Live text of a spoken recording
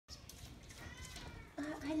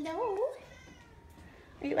Hello?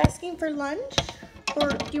 Are you asking for lunch? Or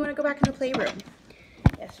do you want to go back in the playroom?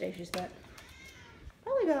 Yesterday she spent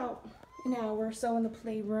probably about an hour or so in the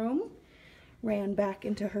playroom. Ran back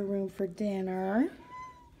into her room for dinner.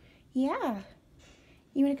 Yeah.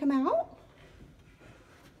 You want to come out?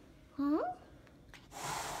 Huh?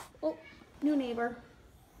 Oh, new neighbor.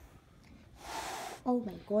 Oh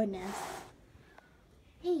my goodness.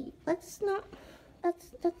 Hey, that's not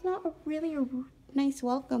really a nice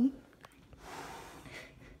welcome.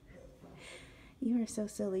 You are so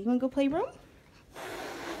silly. You want to go playroom?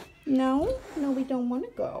 No? No, we don't want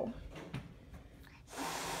to go.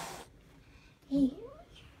 Hey,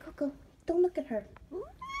 Coco, don't look at her. I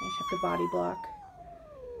just have to body block.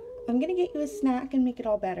 I'm going to get you a snack and make it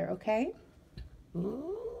all better, okay?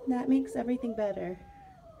 That makes everything better.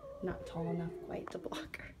 Not tall enough quite to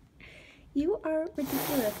block her. You are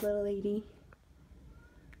ridiculous, little lady.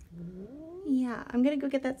 Yeah, I'm going to go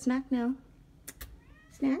get that snack now.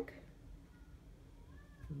 Snack?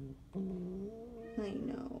 I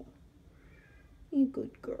know. You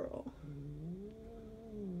good girl.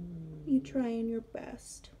 You trying your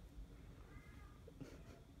best.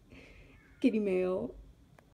 Kitty mail.